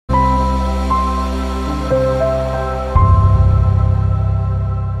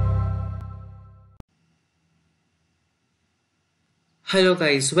Hello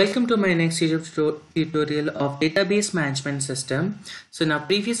guys, welcome to my next tutorial of database management system. So in our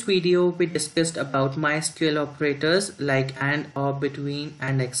previous video we discussed about MySQL operators like and, or, between,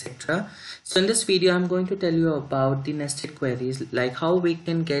 and etc. So in this video I'm going to tell you about the nested queries, like how we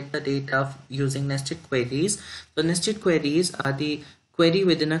can get the data using nested queries. So nested queries are the query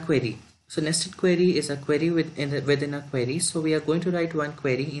within a query. So nested query is a query within a query. So we are going to write one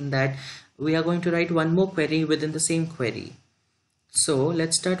query, in that we are going to write one more query within the same query. So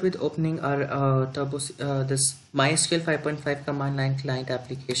let's start with opening our this MySQL 5.5 command line client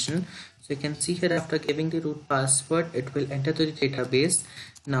application. So you can see here, after giving the root password, it will enter to the database.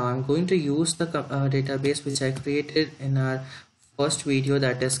 Now I'm going to use the database which I created in our first video,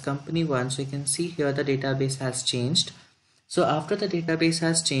 that is company one. So you can see here the database has changed. So after the database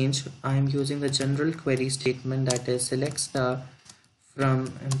has changed, I am using the general query statement, that is select star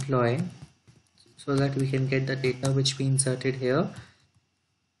from employee, so that we can get the data which we inserted here.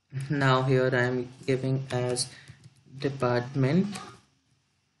 Now here I am giving as department,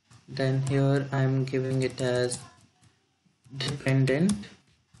 then here I am giving it as dependent.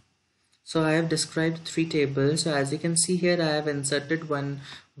 So I have described three tables. So as you can see here, I have inserted one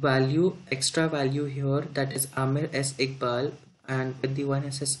value, extra value here, that is Amir S. Iqbal, and with the one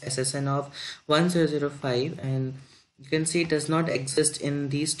SSN of 1005, and you can see it does not exist in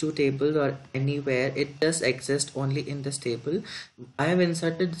these two tables or anywhere. It does exist only in this table. I have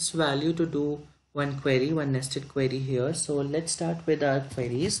inserted this value to do one query, one nested query here. So let's start with our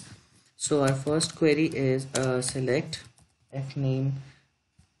queries. So our first query is select fname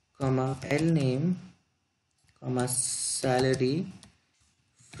comma lname comma salary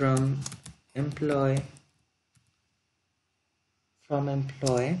from employee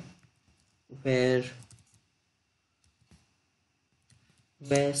where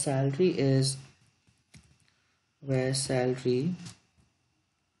salary is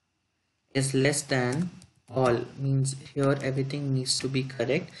less than all, means here everything needs to be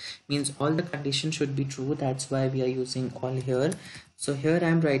correct, means all the conditions should be true. That's why we are using all here. So here I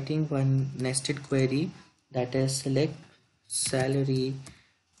am writing one nested query, that is select salary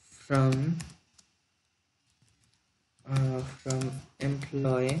from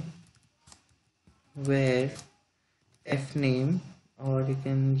employee where fname, or you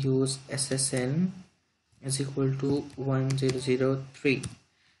can use SSN, is equal to 1003.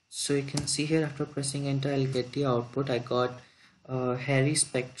 So you can see here, after pressing enter, I'll get the output. I got Harry,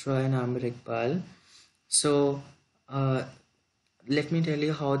 Spectra, and Amir Iqbal. So let me tell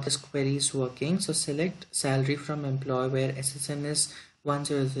you how this query is working. So select salary from employee where SSN is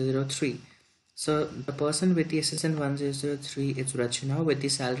 1003. So the person with the SSN 1003 is Rachna with the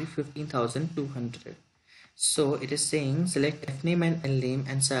salary 15,200. So it is saying select fname and lname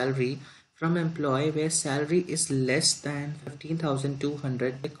and salary from employee where salary is less than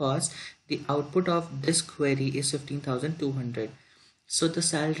 15,200, because the output of this query is 15,200. So the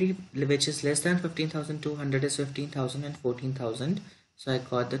salary which is less than 15,200 is 15,000 and 14,000. So I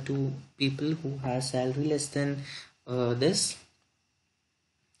got the two people who has salary less than this.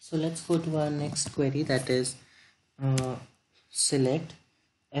 So let's go to our next query, that is select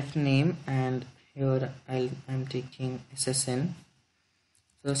fname, and here I'm taking SSN.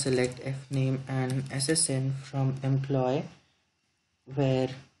 So select fname and SSN from employee where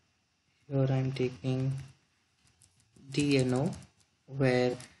here I'm taking DNO,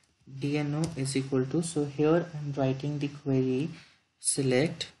 where DNO is equal to, so here I'm writing the query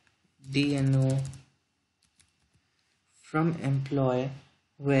select DNO from employee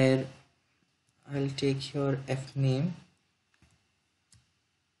where I'll take here fname,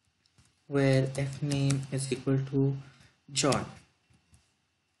 where fname is equal to John.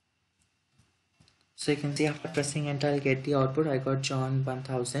 So you can see, after pressing enter, I'll get the output. I got John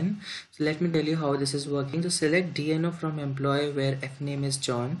 1000. So let me tell you how this is working. So select DNO from employee where fname is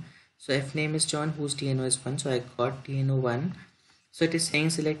John. So fname is John, whose DNO is 1. So I got DNO 1. So it is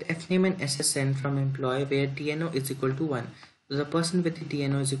saying select fname and SSN from employee where DNO is equal to 1. So the person with the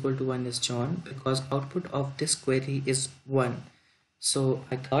DNO is equal to 1 is John, because output of this query is 1. So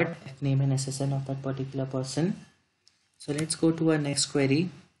I got fname and SSN of that particular person. So let's go to our next query,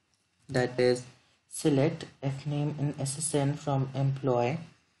 that is select fname and SSN from employee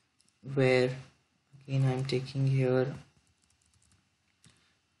where again I'm taking here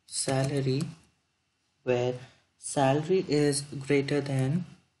salary where salary is greater than.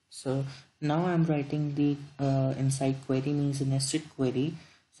 So now I'm writing the inside query, means a nested query.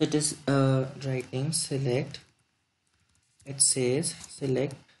 So it is writing select, it says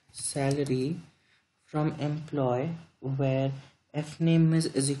select salary from employee where fname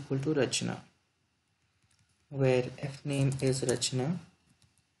is equal to Rachna. where f name is Rachna.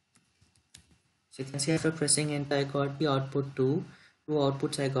 So you can see after pressing enter I got the output two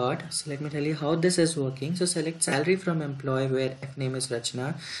outputs I got. So let me tell you how this is working. So select salary from employee where f name is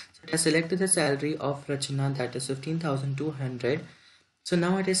Rachna. So it has selected the salary of Rachna, that is 15,200. So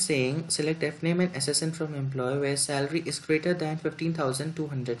now it is saying select f name and SSN from employee where salary is greater than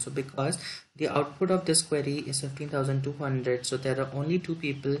 15,200. So because the output of this query is 15,200, so there are only two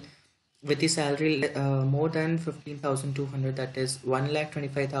people with the salary more than 15,200, that is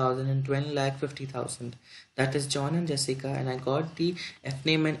 1,25,000 and 2,50,000, that is John and Jessica, and I got the f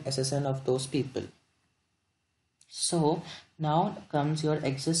name and SSN of those people. So now comes your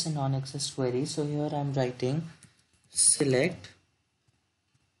exist and non-exist query. So here I'm writing select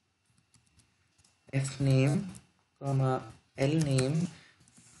f name comma l name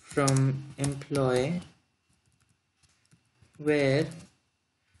from employee where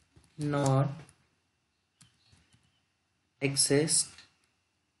not exist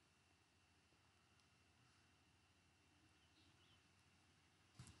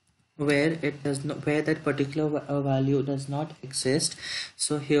where it does not, where that particular value does not exist.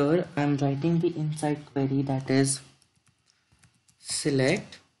 So here I'm writing the inside query, that is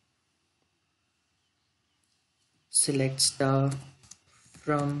select star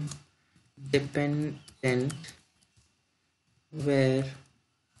from dependent where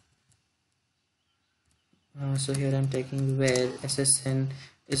so here I'm taking where SSN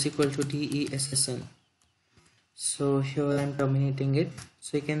is equal to DESSN. So here I'm terminating it.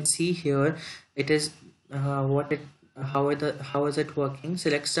 So you can see here it is how is it working.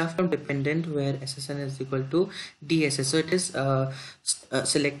 Select star from dependent where SSN is equal to DSS. So it is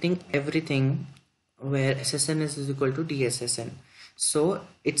selecting everything where SSN is equal to DSSN. So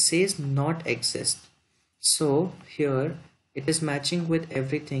it says not exist. So here it is matching with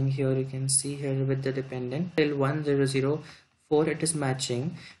everything. Here you can see here with the dependent till 1004 it is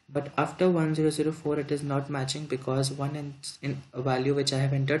matching, but after 1004 it is not matching because one in a value which I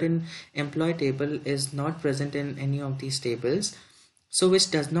have entered in employee table is not present in any of these tables. So which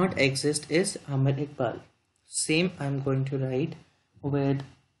does not exist is Ahmed Iqbal. Same I'm going to write with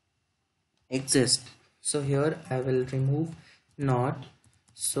exist. So here I will remove not.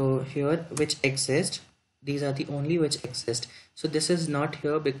 So here which exist, these are the only which exist. So this is not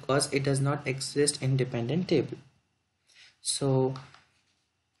here because it does not exist in dependent table. So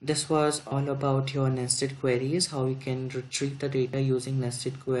this was all about your nested queries, how you can retrieve the data using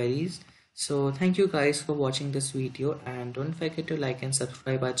nested queries. So thank you guys for watching this video, and don't forget to like and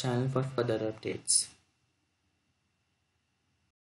subscribe our channel for further updates.